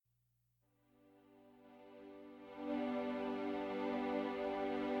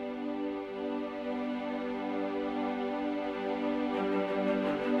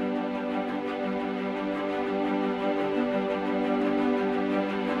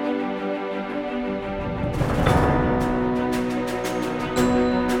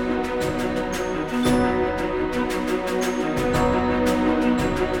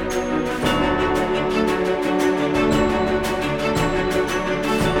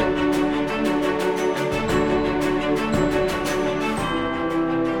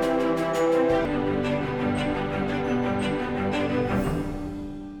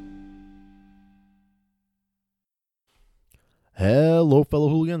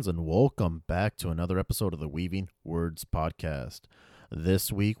hooligans, and welcome back to another episode of the Weaving Words podcast.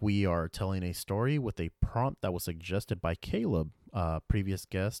 This week we are telling a story with a prompt that was suggested by Caleb, previous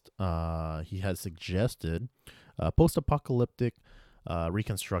guest. He had suggested post-apocalyptic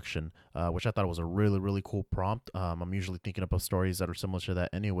reconstruction, which I thought was a really, really cool prompt. I'm usually thinking about stories that are similar to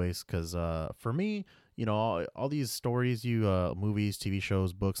that anyways, because for me, you know, all these stories, movies, TV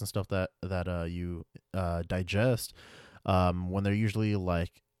shows, books, and stuff that you digest, when they're usually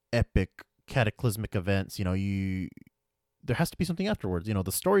like epic, cataclysmic events, there has to be something afterwards.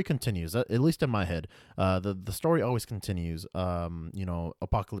 The story continues, at least in my head. The story always continues.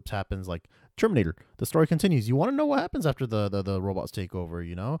 Apocalypse happens, like Terminator. The story continues. You want to know what happens after the robots take over,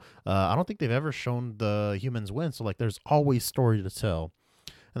 I don't think they've ever shown the humans win, so like there's always story to tell.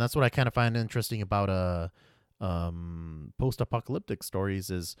 And that's what I kind of find interesting about post-apocalyptic stories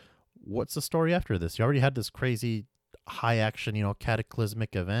is, what's the story after this? You already had this crazy high action,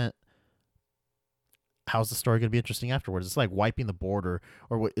 cataclysmic event. How's the story going to be interesting afterwards? It's like wiping the board, or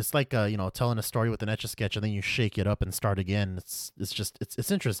it's like telling a story with an Etch-a-Sketch and then you shake it up and start again.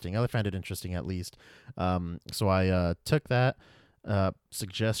 It's interesting. I find it interesting, at least. So I took that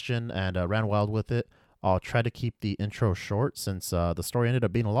suggestion and ran wild with it. I'll try to keep the intro short since the story ended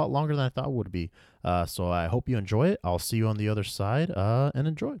up being a lot longer than I thought it would be. So I hope you enjoy it. I'll see you on the other side, and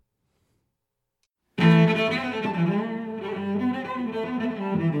enjoy.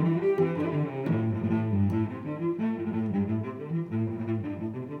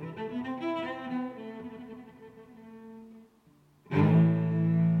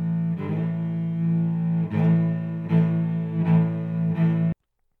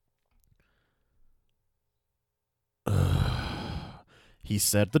 He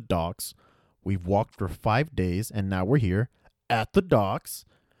said the docks. We've walked for 5 days, and now we're here at the docks.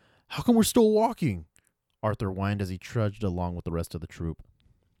 How come we're still walking? Arthur whined as he trudged along with the rest of the troop.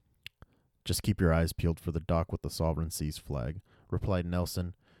 Just keep your eyes peeled for the dock with the Sovereign Seas flag, replied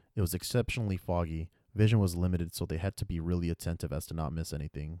Nelson. It was exceptionally foggy. Vision was limited, so they had to be really attentive as to not miss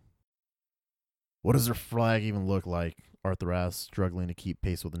anything. What does their flag even look like? Arthur asked, struggling to keep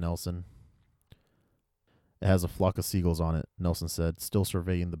pace with Nelson. It has a flock of seagulls on it, Nelson said, still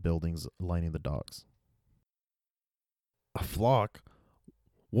surveying the buildings lining the docks. A flock?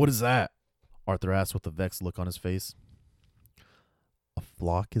 What is that? Arthur asked with a vexed look on his face. A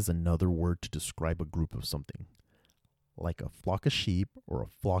flock is another word to describe a group of something, like a flock of sheep or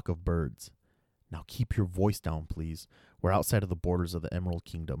a flock of birds. Now keep your voice down, please. We're outside of the borders of the Emerald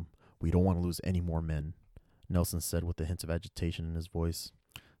Kingdom. We don't want to lose any more men, Nelson said with a hint of agitation in his voice.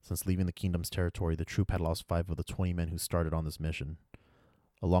 Since leaving the kingdom's territory, the troop had lost 5 of the 20 men who started on this mission.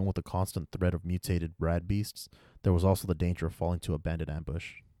 Along with the constant threat of mutated rad beasts, there was also the danger of falling to a bandit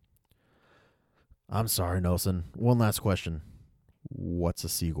ambush. I'm sorry, Nelson. One last question. What's a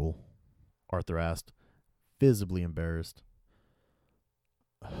seagull? Arthur asked, visibly embarrassed.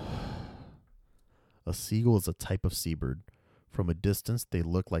 A seagull is a type of seabird. From a distance, they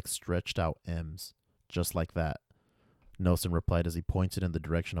look like stretched out M's, just like that, Nelson replied as he pointed in the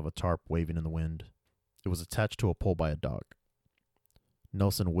direction of a tarp waving in the wind. It was attached to a pole by a dock.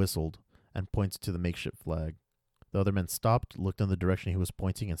 Nelson whistled and pointed to the makeshift flag. The other men stopped, looked in the direction he was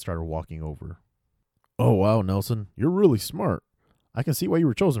pointing, and started walking over. Oh, wow, Nelson. You're really smart. I can see why you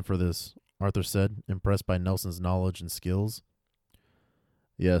were chosen for this, Arthur said, impressed by Nelson's knowledge and skills.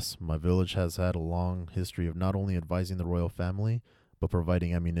 Yes, my village has had a long history of not only advising the royal family, but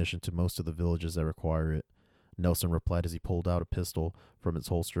providing ammunition to most of the villages that require it, Nelson replied as he pulled out a pistol from its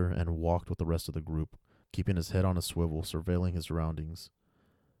holster and walked with the rest of the group, keeping his head on a swivel, surveilling his surroundings.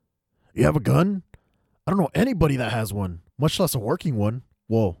 You have a gun? I don't know anybody that has one, much less a working one.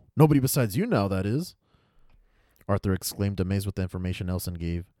 Whoa, nobody besides you now, that is, Arthur exclaimed, amazed with the information Nelson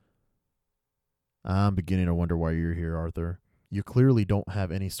gave. I'm beginning to wonder why you're here, Arthur. You clearly don't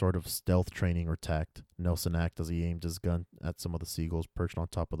have any sort of stealth training or tact, Nelson asked as he aimed his gun at some of the seagulls perched on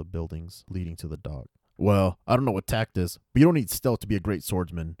top of the buildings leading to the dock. Well, I don't know what tact is, but you don't need stealth to be a great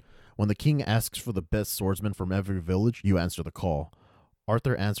swordsman. When the king asks for the best swordsman from every village, you answer the call.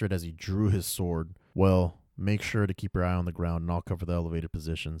 Arthur answered as he drew his sword. Well, make sure to keep your eye on the ground and I'll cover the elevated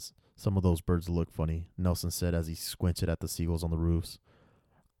positions. Some of those birds look funny, Nelson said as he squinted at the seagulls on the roofs.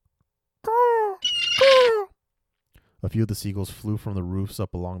 A few of the seagulls flew from the roofs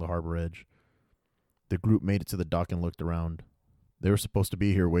up along the harbor edge. The group made it to the dock and looked around. They were supposed to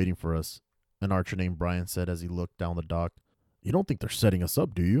be here waiting for us, an archer named Brian said as he looked down the dock. You don't think they're setting us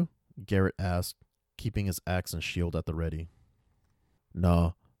up, do you? Garrett asked, keeping his axe and shield at the ready.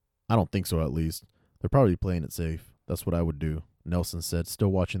 No, I don't think so at least. They're probably playing it safe. That's what I would do, Nelson said, still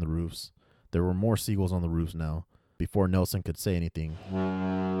watching the roofs. There were more seagulls on the roofs now. Before Nelson could say anything,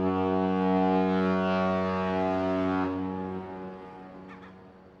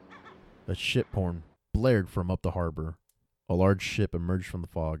 A ship horn blared from up the harbor. A large ship emerged from the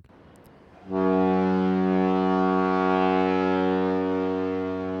fog.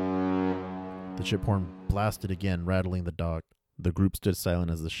 The ship horn blasted again, rattling the dock. The group stood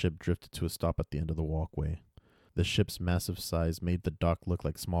silent as the ship drifted to a stop at the end of the walkway. The ship's massive size made the dock look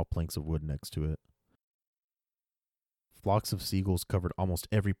like small planks of wood next to it. Flocks of seagulls covered almost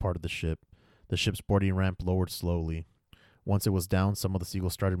every part of the ship. The ship's boarding ramp lowered slowly. Once it was down, some of the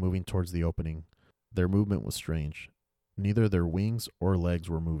seagulls started moving towards the opening. Their movement was strange. Neither their wings or legs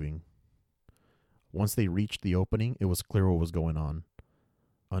were moving. Once they reached the opening, it was clear what was going on.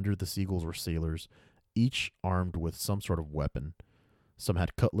 Under the seagulls were sailors, each armed with some sort of weapon. Some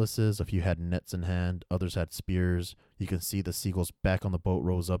had cutlasses, a few had nets in hand, others had spears. You can see the seagulls back on the boat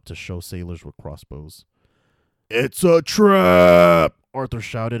rose up to show sailors with crossbows. "It's a trap!" Arthur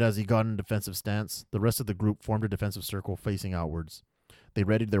shouted as he got in a defensive stance. The rest of the group formed a defensive circle facing outwards. They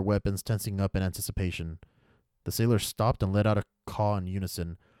readied their weapons, tensing up in anticipation. The sailors stopped and let out a caw in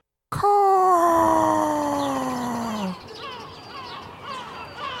unison. Caw!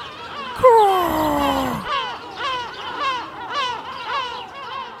 Caw!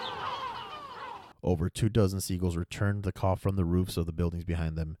 Over 24 seagulls returned the caw from the roofs of the buildings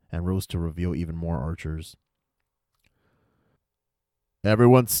behind them and rose to reveal even more archers.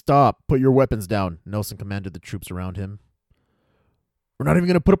 "Everyone stop! Put your weapons down," Nelson commanded the troops around him. "We're not even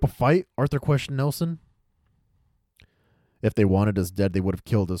going to put up a fight?" Arthur questioned Nelson. "If they wanted us dead, they would have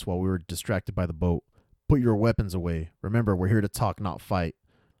killed us while we were distracted by the boat. Put your weapons away. Remember, we're here to talk, not fight,"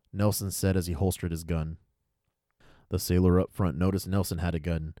 Nelson said as he holstered his gun. The sailor up front noticed Nelson had a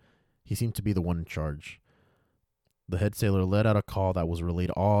gun. He seemed to be the one in charge. The head sailor let out a call that was relayed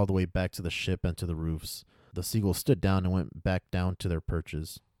all the way back to the ship and to the roofs. The seagulls stood down and went back down to their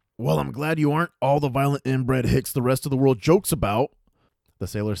perches. "Well, I'm glad you aren't all the violent inbred hicks the rest of the world jokes about," the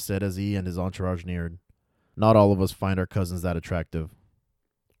sailor said as he and his entourage neared. "Not all of us find our cousins that attractive."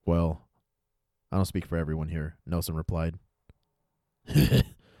 "Well, I don't speak for everyone here," Nelson replied.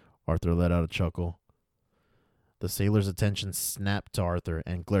 Arthur let out a chuckle. The sailor's attention snapped to Arthur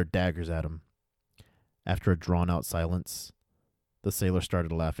and glared daggers at him. After a drawn-out silence, the sailor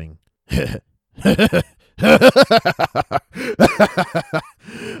started laughing.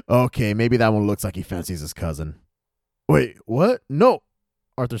 "Okay, maybe that one looks like he fancies his cousin." "Wait, what? No,"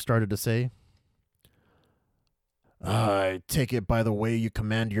 Arthur started to say. "I take it by the way you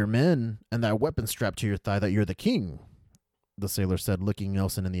command your men and that weapon strapped to your thigh that you're the king," the sailor said, looking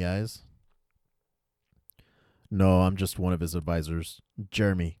Nelson in the eyes. "No, I'm just one of his advisors.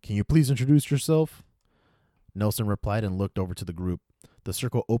 Jeremy, can you please introduce yourself?" Nelson replied and looked over to the group. The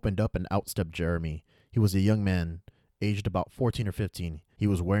circle opened up and out stepped Jeremy. He was a young man, aged about 14 or 15. He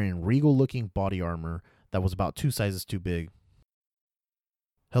was wearing regal-looking body armor that was about 2 sizes too big.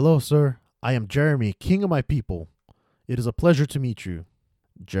 "Hello, sir. I am Jeremy, king of my people. It is a pleasure to meet you."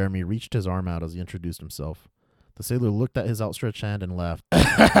 Jeremy reached his arm out as he introduced himself. The sailor looked at his outstretched hand and laughed.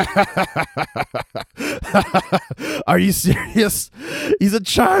 "Are you serious? He's a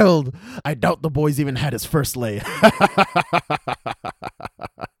child. I doubt the boy's even had his first lay."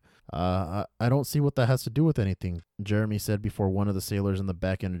 I don't see what that has to do with anything," Jeremy said before one of the sailors in the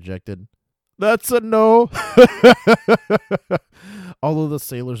back interjected. "That's a no." All of the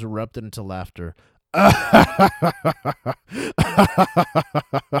sailors erupted into laughter.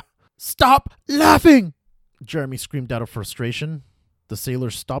 "Stop laughing!" Jeremy screamed out of frustration. The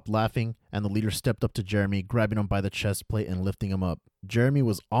sailors stopped laughing, and the leader stepped up to Jeremy, grabbing him by the chest plate and lifting him up. Jeremy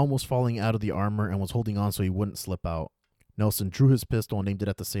was almost falling out of the armor and was holding on so he wouldn't slip out. Nelson drew his pistol and aimed it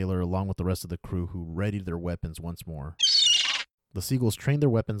at the sailor along with the rest of the crew, who readied their weapons once more. The seagulls trained their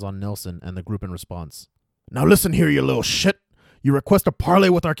weapons on Nelson and the group in response. "Now listen here, you little shit. You request a parley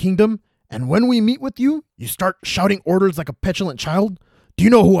with our kingdom, and when we meet with you, you start shouting orders like a petulant child? Do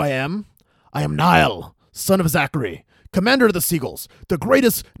you know who I am? I am Niall, son of Zachary, commander of the seagulls, the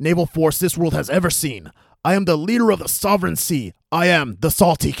greatest naval force this world has ever seen. I am the leader of the sovereign sea. I am the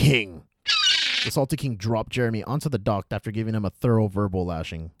Salty King." The Salty King dropped Jeremy onto the dock after giving him a thorough verbal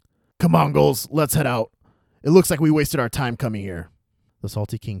lashing. "Come on, Gulls, let's head out. It looks like we wasted our time coming here." The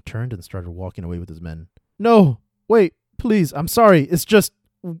Salty King turned and started walking away with his men. "No, wait, please, I'm sorry. It's just,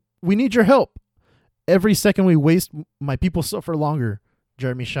 we need your help. Every second we waste, my people suffer longer,"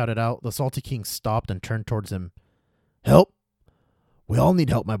 Jeremy shouted out. The Salty King stopped and turned towards him. "Help? We all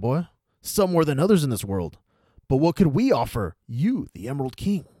need help, my boy. Some more than others in this world. But what could we offer you, the Emerald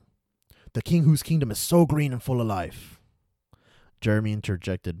King? The king whose kingdom is so green and full of life." Jeremy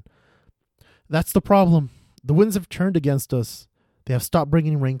interjected. "That's the problem. The winds have turned against us. They have stopped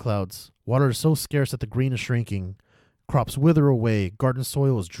bringing rain clouds. Water is so scarce that the green is shrinking. Crops wither away. Garden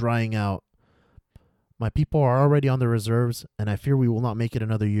soil is drying out. My people are already on their reserves, and I fear we will not make it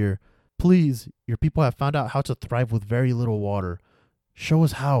another year. Please, your people have found out how to thrive with very little water. Show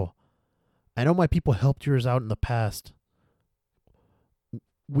us how. I know my people helped yours out in the past.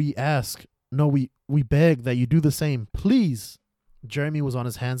 We beg that you do the same. Please. Jeremy was on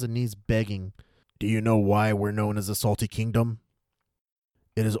his hands and knees begging. Do you know why we're known as the Salty Kingdom?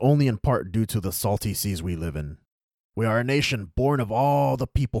 It is only in part due to the salty seas we live in. We are a nation born of all the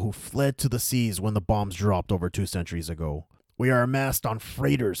people who fled to the seas when the bombs dropped over 2 centuries ago. We are amassed on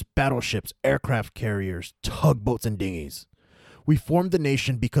freighters, battleships, aircraft carriers, tugboats, and dinghies. We formed the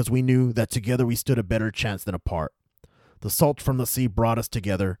nation because we knew that together we stood a better chance than apart. The salt from the sea brought us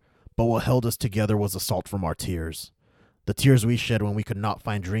together, but what held us together was the salt from our tears. The tears we shed when we could not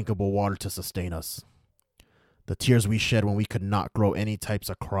find drinkable water to sustain us. The tears we shed when we could not grow any types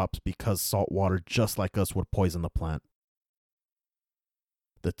of crops because salt water just like us would poison the plant.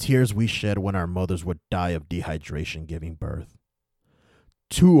 The tears we shed when our mothers would die of dehydration giving birth.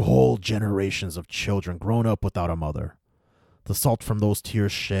 2 whole generations of children grown up without a mother. The salt from those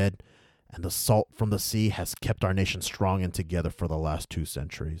tears shed and the salt from the sea has kept our nation strong and together for the last 2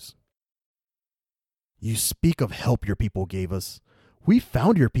 centuries. You speak of help your people gave us. We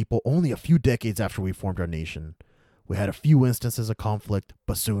found your people only a few decades after we formed our nation. We had a few instances of conflict,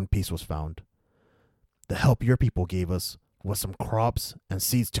 but soon peace was found. The help your people gave us was some crops and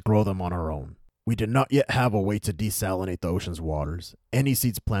seeds to grow them on our own. We did not yet have a way to desalinate the ocean's waters. Any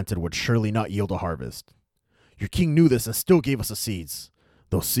seeds planted would surely not yield a harvest. Your king knew this and still gave us the seeds.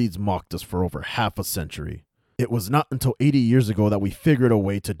 Those seeds mocked us for over half a century. It was not until 80 years ago that we figured a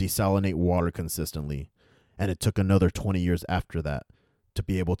way to desalinate water consistently, and it took another 20 years after that to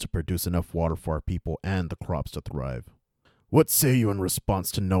be able to produce enough water for our people and the crops to thrive. What say you in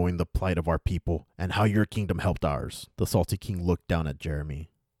response to knowing the plight of our people and how your kingdom helped ours? The Salty King looked down at Jeremy.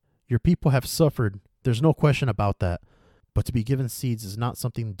 Your people have suffered, there's no question about that, but to be given seeds is not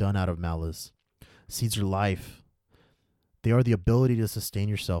something done out of malice. Seeds are life. They are the ability to sustain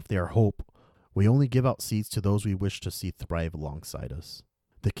yourself. They are hope. We only give out seeds to those we wish to see thrive alongside us.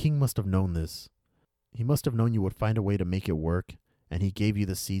 The king must have known this. He must have known you would find a way to make it work, and he gave you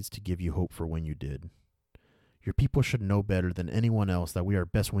the seeds to give you hope for when you did. Your people should know better than anyone else that we are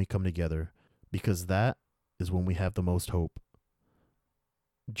best when we come together, because that is when we have the most hope.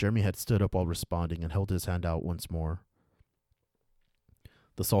 Jeremy had stood up while responding and held his hand out once more.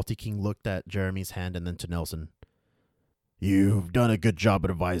 The Salty King looked at Jeremy's hand and then to Nelson. You've done a good job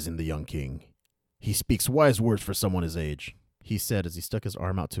advising the young king. He speaks wise words for someone his age, he said as he stuck his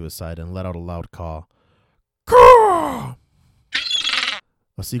arm out to his side and let out a loud caw. Caw!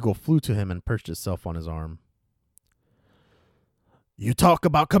 A seagull flew to him and perched itself on his arm. You talk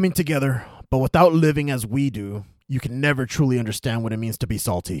about coming together, but without living as we do, you can never truly understand what it means to be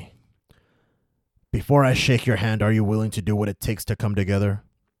salty. Before I shake your hand, are you willing to do what it takes to come together?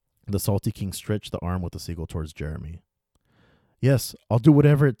 The Salty King stretched the arm with the seagull towards Jeremy. Yes, I'll do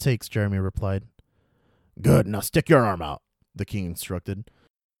whatever it takes, Jeremy replied. Good, now stick your arm out, the king instructed.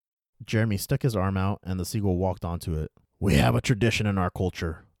 Jeremy stuck his arm out and the seagull walked onto it. We have a tradition in our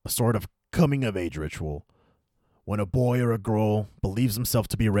culture, a sort of coming-of-age ritual. When a boy or a girl believes himself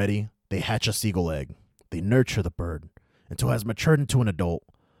to be ready, they hatch a seagull egg. They nurture the bird until it has matured into an adult.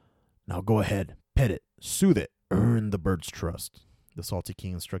 Now go ahead, pet it, soothe it, earn the bird's trust, the Salty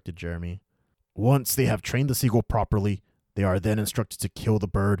King instructed Jeremy. Once they have trained the seagull properly, they are then instructed to kill the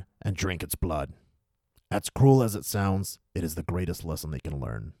bird and drink its blood. As cruel as it sounds, it is the greatest lesson they can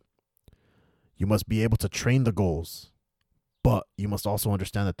learn. You must be able to train the gulls, but you must also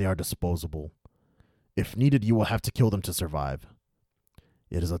understand that they are disposable. If needed, you will have to kill them to survive.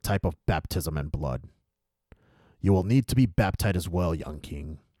 It is a type of baptism and blood. You will need to be baptized as well, young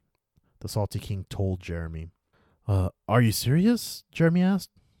king, the Salty King told Jeremy. Are you serious? Jeremy asked.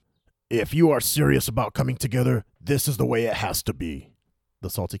 If you are serious about coming together, this is the way it has to be, the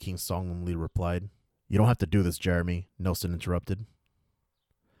Salty King solemnly replied. You don't have to do this, Jeremy, Nelson interrupted.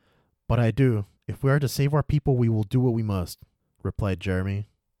 But I do. If we are to save our people, we will do what we must, replied Jeremy.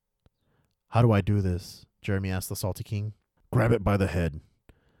 How do I do this? Jeremy asked the Salty King. Grab it by the head.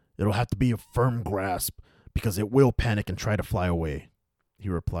 It'll have to be a firm grasp, because it will panic and try to fly away, he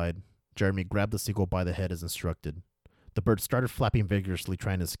replied. Jeremy grabbed the seagull by the head as instructed. The bird started flapping vigorously,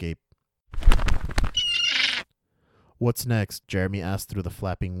 trying to escape. What's next? Jeremy asked through the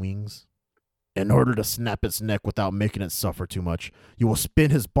flapping wings. In order to snap its neck without making it suffer too much, you will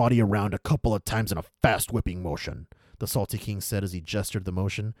spin his body around a couple of times in a fast whipping motion, the Salty King said as he gestured the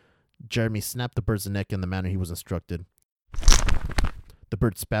motion. Jeremy snapped the bird's neck in the manner he was instructed. The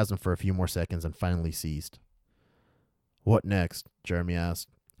bird spasmed for a few more seconds and finally ceased. What next? Jeremy asked,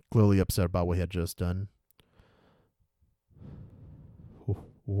 clearly upset about what he had just done.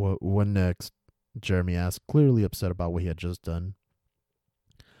 What next? Jeremy asked, clearly upset about what he had just done.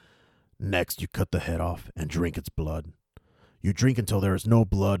 Next, you cut the head off and drink its blood. You drink until there is no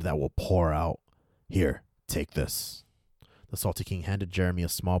blood that will pour out. Here, take this. The Salty King handed Jeremy a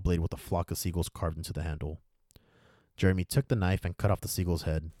small blade with a flock of seagulls carved into the handle. Jeremy took the knife and cut off the seagull's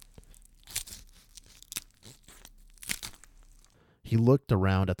head. He looked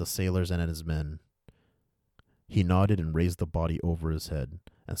around at the sailors and at his men. He nodded and raised the body over his head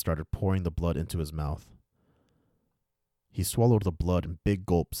and started pouring the blood into his mouth. He swallowed the blood in big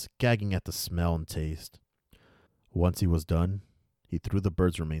gulps, gagging at the smell and taste. Once he was done, he threw the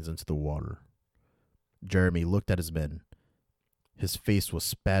bird's remains into the water. Jeremy looked at his men. His face was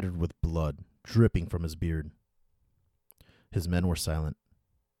spattered with blood, dripping from his beard. His men were silent.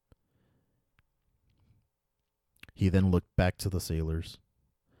 He then looked back to the sailors.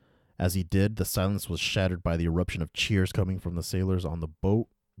 As he did, the silence was shattered by the eruption of cheers coming from the sailors on the boat,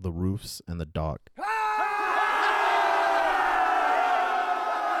 the roofs, and the dock.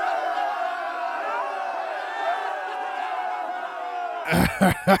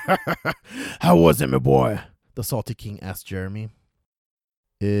 How was it, my boy? The Salty King asked Jeremy.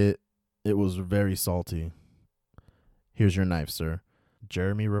 It was very salty. Here's your knife, sir.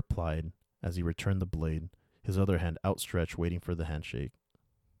 Jeremy replied as he returned the blade, his other hand outstretched, waiting for the handshake.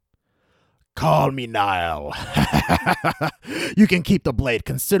 Call me Niall. You can keep the blade.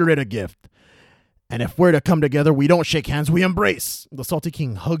 Consider it a gift. And if we're to come together, we don't shake hands, we embrace. The Salty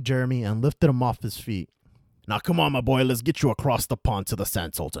King hugged Jeremy and lifted him off his feet. Now come on, my boy, let's get you across the pond to the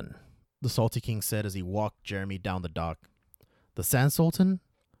Sand Sultan, the Salty King said as he walked Jeremy down the dock. The Sand Sultan?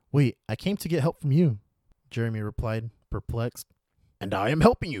 Wait, I came to get help from you, Jeremy replied, perplexed. And I am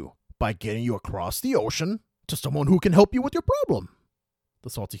helping you by getting you across the ocean to someone who can help you with your problem, the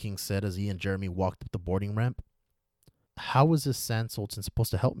Salty King said as he and Jeremy walked up the boarding ramp. How is this Sand Sultan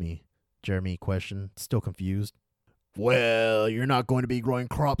supposed to help me? Jeremy questioned, still confused. Well, you're not going to be growing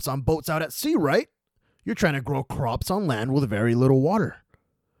crops on boats out at sea, right? You're trying to grow crops on land with very little water.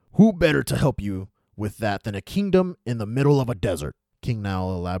 Who better to help you with that than a kingdom in the middle of a desert? King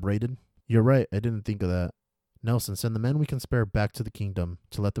Niall elaborated. You're right, I didn't think of that. Nelson, send the men we can spare back to the kingdom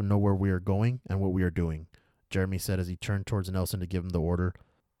to let them know where we are going and what we are doing, Jeremy said as he turned towards Nelson to give him the order.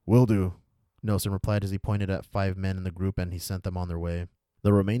 Will do, Nelson replied as he pointed at 5 men in the group and he sent them on their way.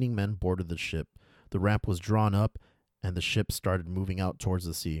 The remaining men boarded the ship. The ramp was drawn up and the ship started moving out towards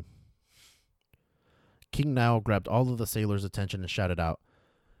the sea. King Niall grabbed all of the sailors' attention and shouted out,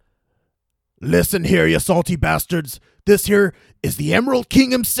 Listen here, you salty bastards. This here is the Emerald King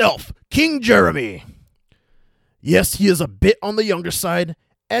himself, King Jeremy. Yes, he is a bit on the younger side,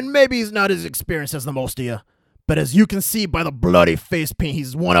 and maybe he's not as experienced as the most of you, but as you can see by the bloody face paint,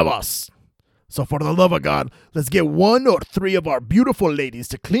 he's one of us. So for the love of God, let's get 1 or 3 of our beautiful ladies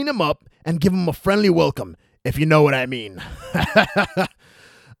to clean him up and give him a friendly welcome, if you know what I mean.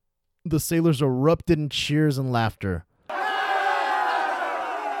 The sailors erupted in cheers and laughter.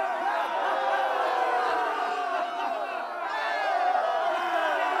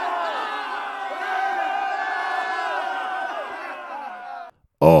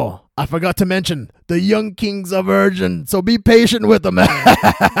 Oh, I forgot to mention, the young king's a virgin, so be patient with him.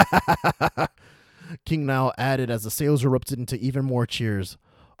 King Niall added as the sailors erupted into even more cheers.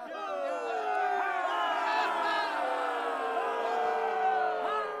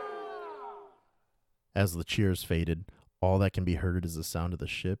 As the cheers faded, all that can be heard is the sound of the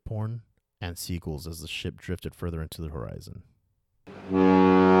ship horn and seagulls as the ship drifted further into the horizon.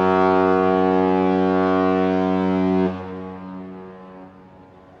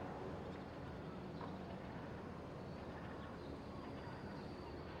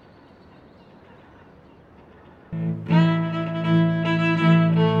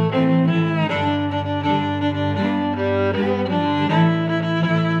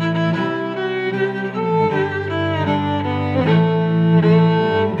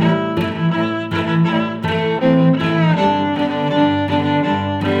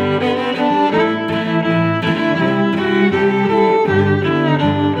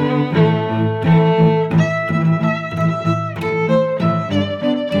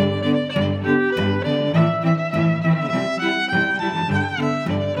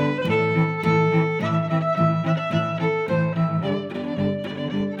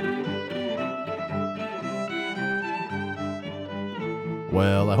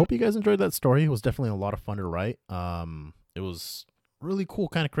 Well, I hope you guys enjoyed that story. It was definitely a lot of fun to write. It was really cool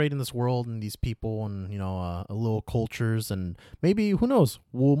kind of creating this world and these people and, a little cultures. And maybe, who knows,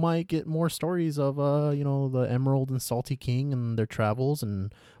 we might get more stories of, the Emerald and Salty King and their travels,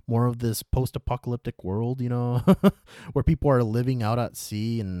 and more of this post-apocalyptic world, where people are living out at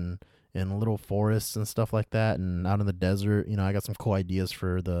sea and in little forests and stuff like that, and out in the desert. I got some cool ideas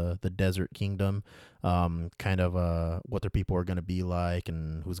for the desert kingdom, kind of what their people are going to be like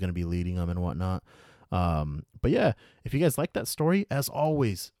and who's going to be leading them and whatnot. But yeah, if you guys like that story, as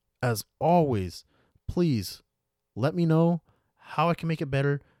always, please let me know how I can make it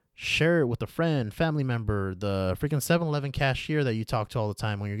better. Share it with a friend, family member, the freaking 7-Eleven cashier that you talk to all the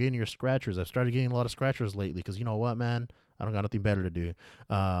time when you're getting your scratchers. I've started getting a lot of scratchers lately because, you know what, man, I don't got nothing better to do.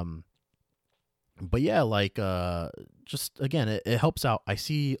 But yeah, like, just again, it helps out. I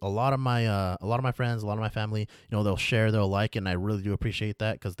see a lot of my friends, a lot of my family, they'll share, they'll like, and I really do appreciate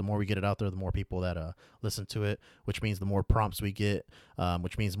that, because the more we get it out there, the more people that listen to it, which means the more prompts we get,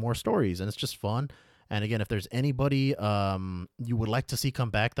 which means more stories, and it's just fun. And again, if there's anybody you would like to see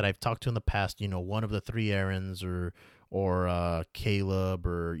come back that I've talked to in the past, one of the three Aarons, or Caleb,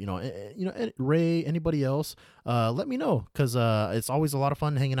 or Ray, anybody else, let me know, because it's always a lot of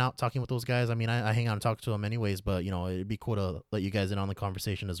fun hanging out, talking with those guys. I mean, I hang out and talk to them anyways, but it'd be cool to let you guys in on the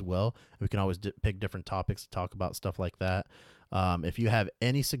conversation as well. We can always pick different topics to talk about, stuff like that. If you have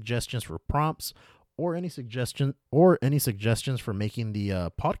any suggestions for prompts, or any suggestions for making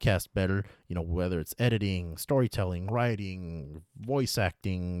the podcast better, whether it's editing, storytelling, writing, voice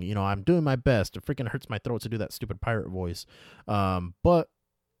acting, I'm doing my best. It freaking hurts my throat to do that stupid pirate voice, but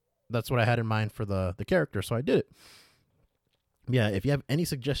that's what I had in mind for the character, so I did it. Yeah, if you have any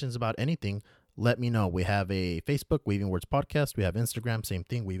suggestions about anything, let me know. We have a Facebook, Weaving Words Podcast. We have Instagram, same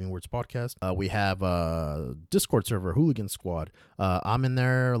thing, Weaving Words Podcast. We have a Discord server, Hooligan Squad. I'm in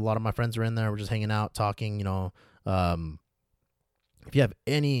there. A lot of my friends are in there. We're just hanging out, talking, If you have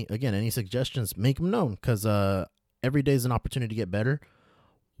any suggestions, make them known, because every day is an opportunity to get better.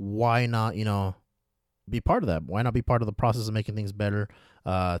 Why not, be part of that? Why not be part of the process of making things better?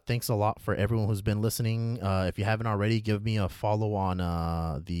 Thanks a lot for everyone who's been listening. If you haven't already, give me a follow on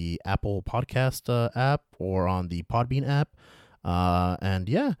the Apple Podcast app, or on the Podbean app. And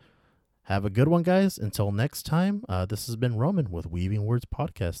yeah, have a good one, guys. Until next time, this has been Roman with Weaving Words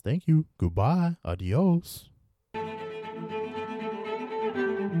Podcast. Thank you. Goodbye. Adios.